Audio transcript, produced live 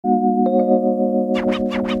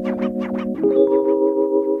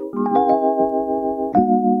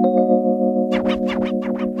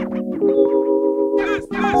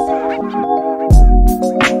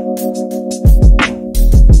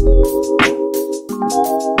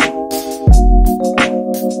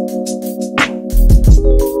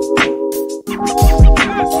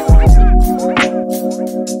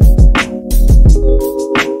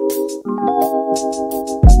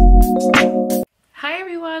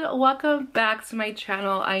everyone, welcome back to my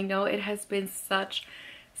channel. I know it has been such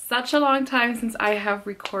a long time since I have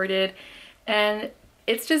recorded, and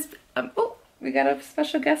it's just oh, we got a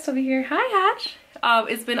special guest over here. Hi Hatch.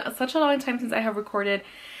 It's been such a long time since I have recorded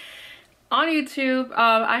on YouTube.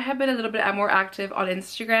 I have been a little bit more active on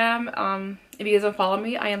Instagram. If you guys don't follow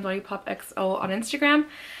me, I am LollypopXO on Instagram.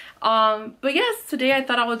 But yes, today I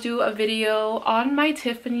thought I would do a video on my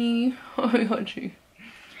Tiffany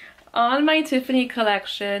on my Tiffany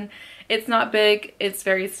collection. It's not big, it's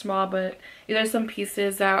very small, but there's some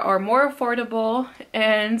pieces that are more affordable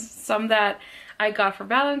and some that I got for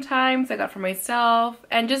Valentine's, I got for myself,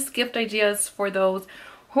 and just gift ideas for those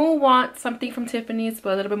who want something from Tiffany's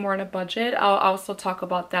but a little bit more on a budget. I'll also talk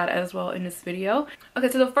about that as well in this video. Okay,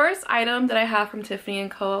 so the first item that I have from Tiffany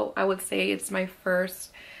Co, I would say it's my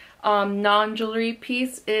first non-jewelry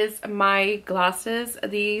piece, is my glasses.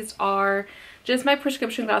 These are just my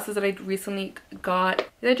prescription glasses that I recently got.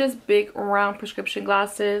 They're just big round prescription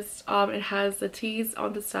glasses. It has the T's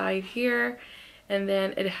on the side here, and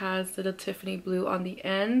then it has the Tiffany blue on the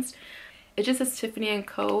ends. It just says Tiffany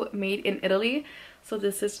Co made in Italy. So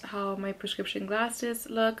this is how my prescription glasses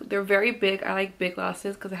look. They're very big. I like big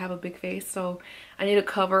glasses because I have a big face, so I need to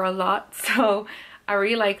cover a lot. So I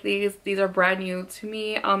really like these. These are brand new to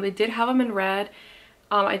me. They did have them in red,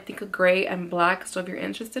 I think a gray and black. So if you're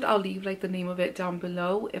interested, I'll leave like the name of it down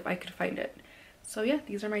below if I could find it. So yeah,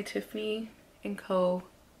 these are my Tiffany Co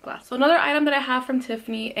glasses. So another item that I have from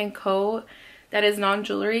Tiffany Co that is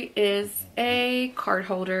non-jewelry is a card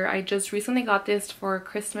holder. I just recently got this for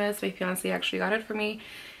Christmas. My fiance actually got it for me.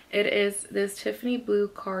 It is this Tiffany blue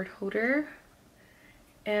card holder,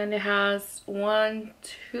 and it has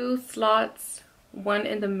two slots, one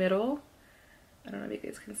in the middle, I don't know if you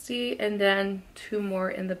guys can see, and then two more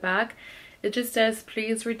in the back. It just says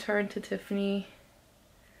please return to Tiffany,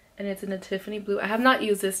 and it's in the Tiffany blue. I have not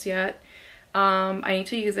used this yet. I need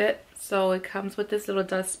to use it. So it comes with this little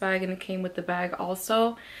dust bag, and it came with the bag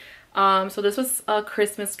also. So this was a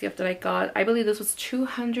Christmas gift that I got. I believe this was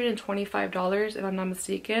 $225 if I'm not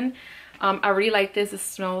mistaken. I really like this. It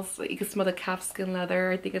smells, you can smell the calfskin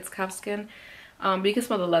leather. I think it's calfskin. But you can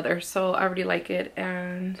smell the leather, so I really like it,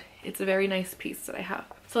 and it's a very nice piece that I have.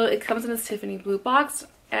 So it comes in this Tiffany blue box,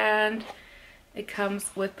 and it comes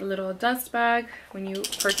with a little dust bag when you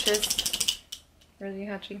purchase. Where's the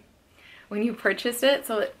hatching? When you purchase it.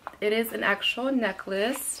 So it is an actual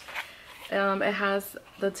necklace. It has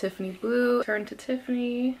the Tiffany blue, turn to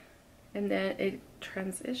Tiffany, and then it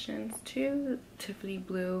transitions to Tiffany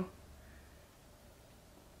blue,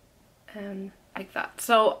 and like that.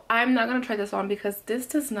 So I'm not gonna try this on because this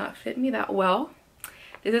does not fit me that well.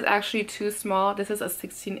 This is actually too small. This is a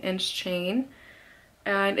 16-inch chain,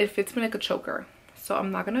 and it fits me like a choker. So I'm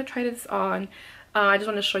not gonna try this on. I just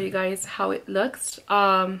want to show you guys how it looks.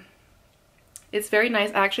 It's very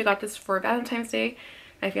nice. I actually got this for Valentine's Day.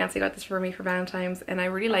 My fiance got this for me for Valentine's, and I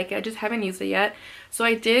really like it. I just haven't used it yet. So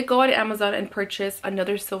I did go on Amazon and purchase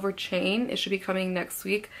another silver chain. It should be coming next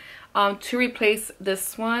week to replace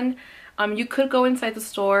this one. You could go inside the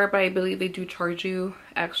store, but I believe they do charge you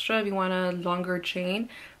extra if you want a longer chain.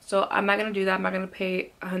 So I'm not gonna do that. I'm not gonna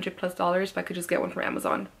pay $100+ if I could just get one from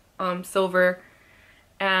Amazon, silver,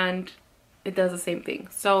 and it does the same thing.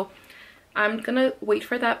 So I'm gonna wait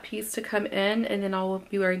for that piece to come in, and then I'll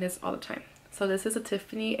be wearing this all the time. So this is a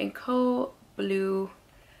Tiffany Co blue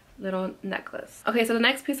little necklace. Okay, so the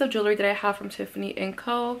next piece of jewelry that I have from Tiffany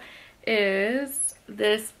Co is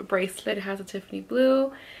this bracelet. It has a Tiffany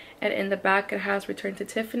blue, and in the back it has return to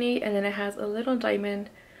Tiffany, and then it has a little diamond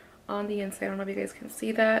on the inside. I don't know if you guys can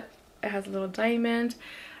see that. It has a little diamond.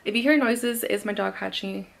 If you hear noises, it's my dog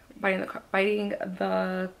Hachi biting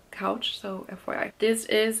the couch, so FYI. This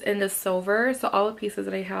is in the silver, so all the pieces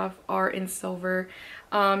that I have are in silver.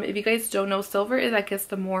 If you guys don't know, silver is, I guess,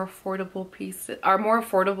 the more affordable pieces are more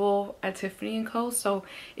affordable at Tiffany Co. So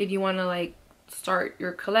if you want to like start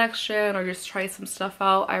your collection or just try some stuff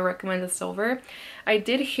out, I recommend the silver. I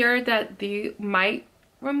did hear that they might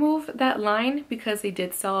remove that line because they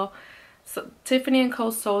did sell, so Tiffany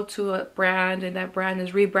Co sold to a brand, and that brand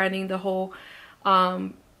is rebranding the whole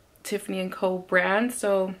Tiffany Co brand.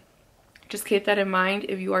 So just keep that in mind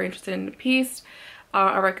if you are interested in the piece.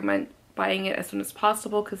 I recommend buying it as soon as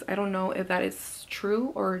possible because I don't know if that is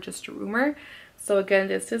true or just a rumor. So again,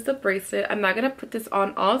 this is the bracelet. I'm not gonna put this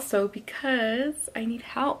on also because I need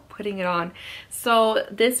help putting it on. So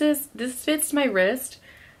this fits my wrist,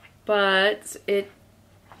 but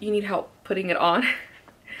you need help putting it on.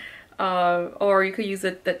 Or you could use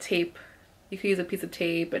the tape. You could use a piece of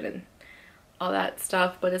tape and then all that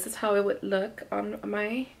stuff, but this is how it would look on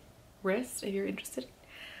my wrist if you're interested.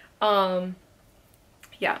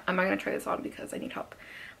 yeah, I'm not gonna try this on because I need help.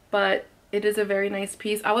 But it is a very nice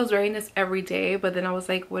piece. I was wearing this every day, but then I was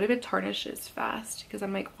like, what if it tarnishes fast? Because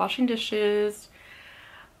I'm like washing dishes,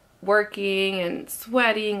 working and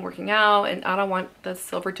sweating, working out, and I don't want the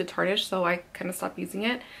silver to tarnish, so I kind of stopped using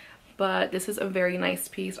it. But this is a very nice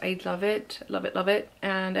piece. I love it, love it, love it.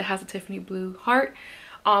 And it has a Tiffany blue heart,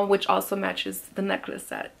 which also matches the necklace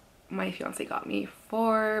that my fiance got me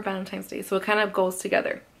for Valentine's Day, so it kind of goes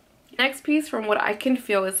together. Next piece, from what I can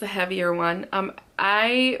feel, is the heavier one.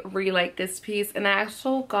 I really like this piece, and I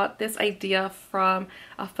also got this idea from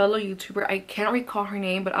a fellow YouTuber. I can't recall her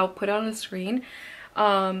name, but I'll put it on the screen.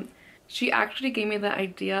 She actually gave me the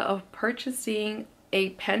idea of purchasing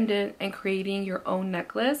a pendant and creating your own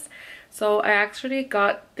necklace. So I actually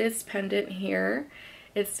got this pendant here.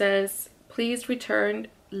 It says, "Please return,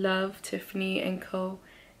 love, Tiffany Co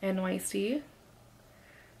NYC."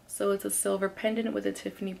 So it's a silver pendant with a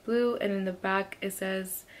Tiffany blue, and in the back it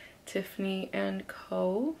says Tiffany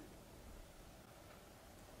Co.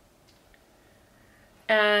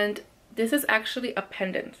 And this is actually a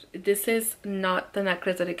pendant. This is not the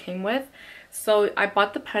necklace that it came with. So I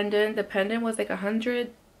bought the pendant. The pendant was like $100,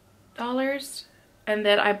 and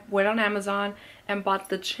then I went on Amazon and bought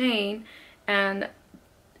the chain, and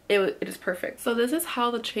it is perfect. So this is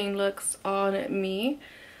how the chain looks on me.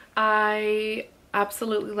 I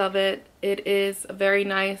absolutely love it. It is a very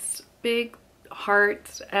nice big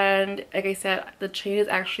heart, and like I said, the chain is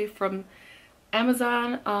actually from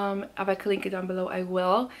Amazon. If I could link it down below, I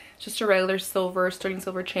will. It's just a regular silver, sterling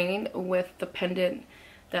silver chain with the pendant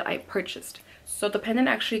that I purchased. So the pendant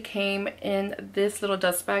actually came in this little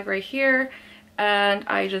dust bag right here, and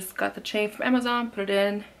I just got the chain from Amazon, put it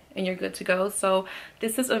in, and you're good to go. So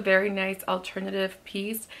this is a very nice alternative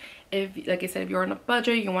piece. If, like I said, if you're on a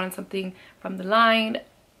budget, you wanted something from the line,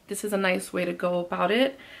 this is a nice way to go about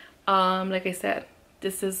it. Like I said,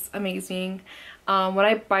 this is amazing. When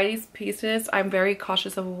I buy these pieces, I'm very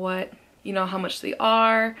cautious of what, you know, how much they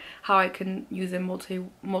are, how I can use them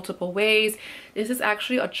multiple ways. This is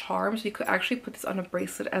actually a charm, so you could actually put this on a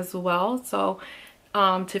bracelet as well. So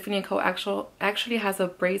Tiffany Co actually has a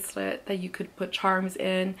bracelet that you could put charms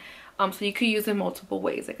in, so you could use it multiple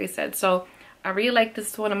ways, like I said. So I really like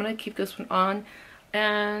this one. I'm gonna keep this one on.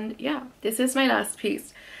 And yeah, this is my last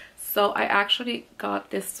piece. So I actually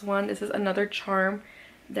got this one. This is another charm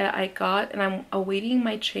that I got, and I'm awaiting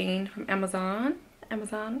my chain from Amazon.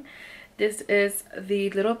 This is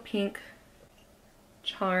the little pink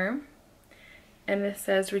charm, and it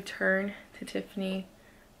says "Return to Tiffany"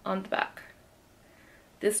 on the back.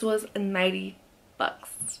 This was 90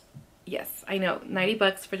 bucks. Yes, I know, 90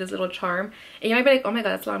 bucks for this little charm. And you might be like, oh my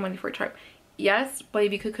god, that's a lot of money for a charm. Yes, but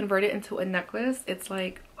if you could convert it into a necklace, it's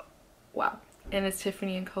like, wow. And it's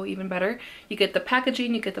Tiffany Co, even better. You get the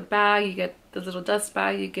packaging, you get the bag, you get the little dust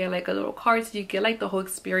bag, you get like a little card, so you get like the whole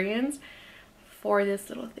experience for this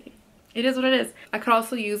little thing. It is what it is. I could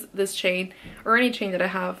also use this chain or any chain that I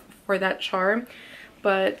have for that charm,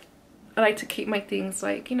 but I like to keep my things,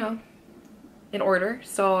 like, you know, in order.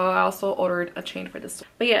 So I also ordered a chain for this.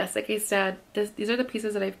 But yes, like I said, these are the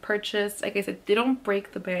pieces that I've purchased. Like I said, they don't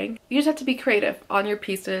break the bank. You just have to be creative on your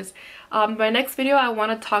pieces. My next video, I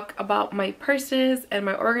want to talk about my purses and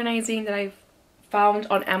my organizing that I've found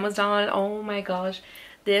on Amazon. Oh my gosh,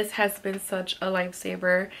 this has been such a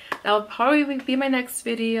lifesaver. That'll probably be my next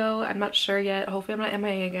video. I'm not sure yet. Hopefully I'm not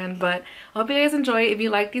MIA again, but I hope you guys enjoy. If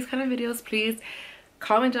you like these kind of videos, please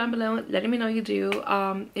comment down below letting me know you do.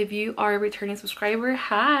 If you are a returning subscriber,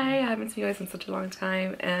 hi, I haven't seen you guys in such a long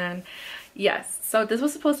time. And yes, so this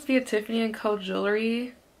was supposed to be a Tiffany Co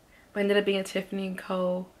jewelry, but ended up being a Tiffany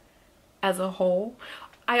Co as a whole.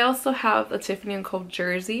 I also have a Tiffany Co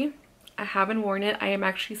jersey. I haven't worn it. I am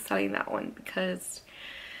actually selling that one because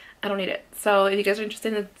I don't need it. So if you guys are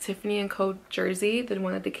interested in the Tiffany Co jersey, the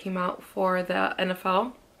one that they came out for the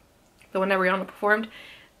NFL, the one that Rihanna performed,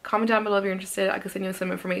 comment down below if you're interested. I could send you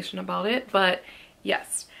some information about it. But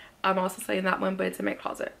yes, I'm also selling that one, but it's in my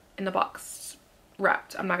closet in the box,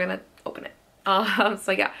 wrapped. I'm not gonna open it.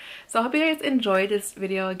 So yeah, so I hope you guys enjoyed this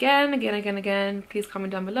video again. Please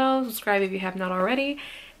comment down below, subscribe if you have not already,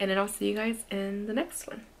 and then I'll see you guys in the next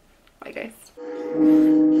one. Bye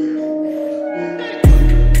guys.